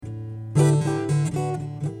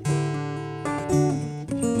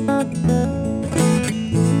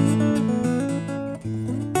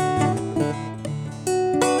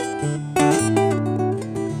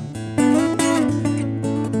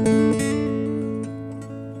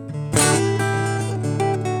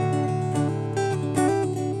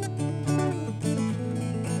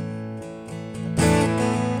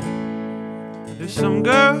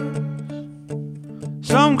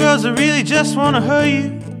girls that really just wanna hurt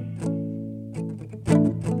you.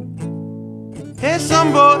 Hey,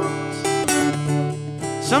 some boys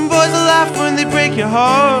will laugh when they break your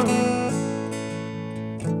heart.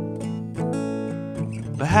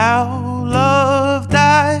 But how love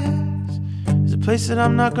dies is a place that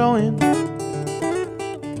I'm not going.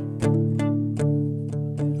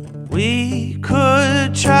 We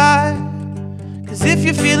could try, 'cause if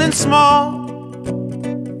you're feeling small,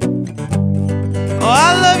 oh,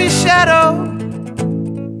 I love your shadow.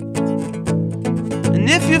 And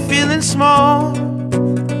if you're feeling small,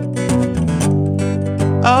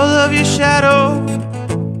 I'll love your shadow.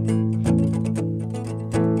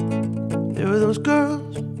 There were those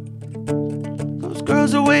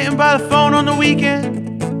girls are waiting by the phone on the weekend.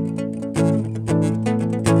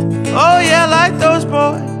 Oh yeah, like those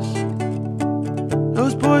boys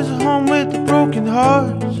at home with the broken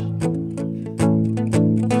hearts.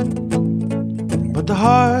 But the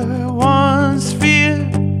heart wants fear,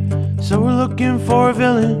 so we're looking for a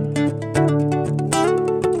villain.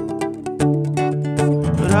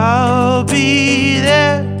 But I'll be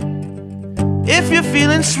there if you're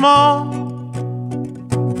feeling small.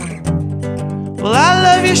 Well, I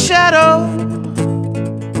love your shadow.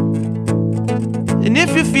 And if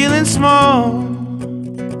you're feeling small,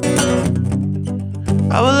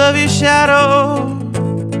 I will love your shadow.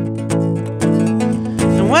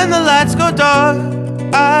 And when the lights go dark,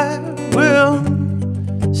 I will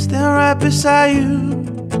stand right beside you.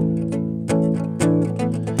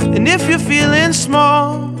 And if you're feeling small,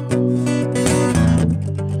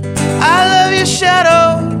 I love your shadow.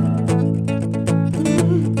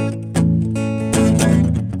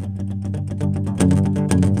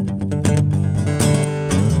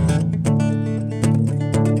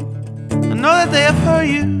 I know that they have hurt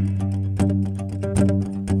you,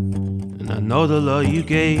 and I know the love you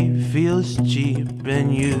gave feels cheap and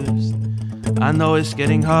used. I know it's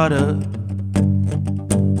getting harder,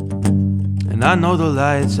 and I know the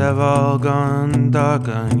lights have all gone dark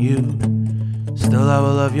on you. Still I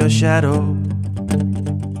will love your shadow.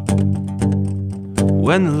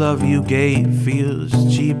 When the love you gave feels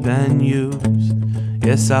cheap and used,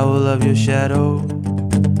 yes, I will love your shadow.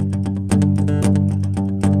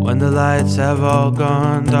 When the lights have all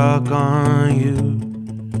gone dark on you.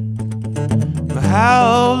 But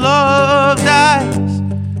how love dies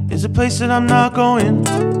is a place that I'm not going.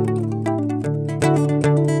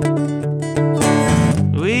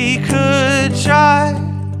 We could try,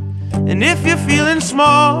 and if you're feeling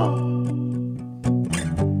small,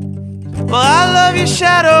 well, I love your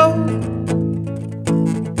shadow.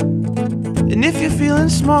 And if you're feeling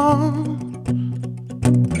small,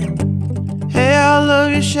 hey, I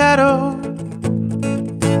love your shadow.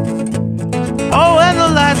 Oh, when the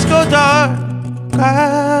lights go dark,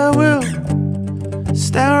 I will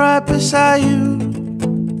stand right beside you.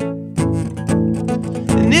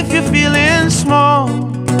 And if you're feeling small,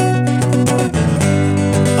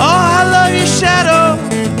 oh, I love your shadow.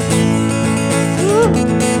 Ooh.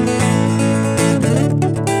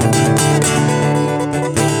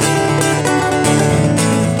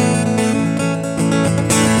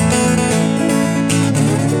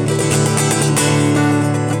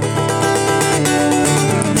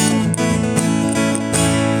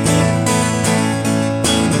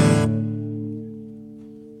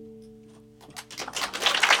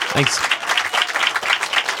 Thanks.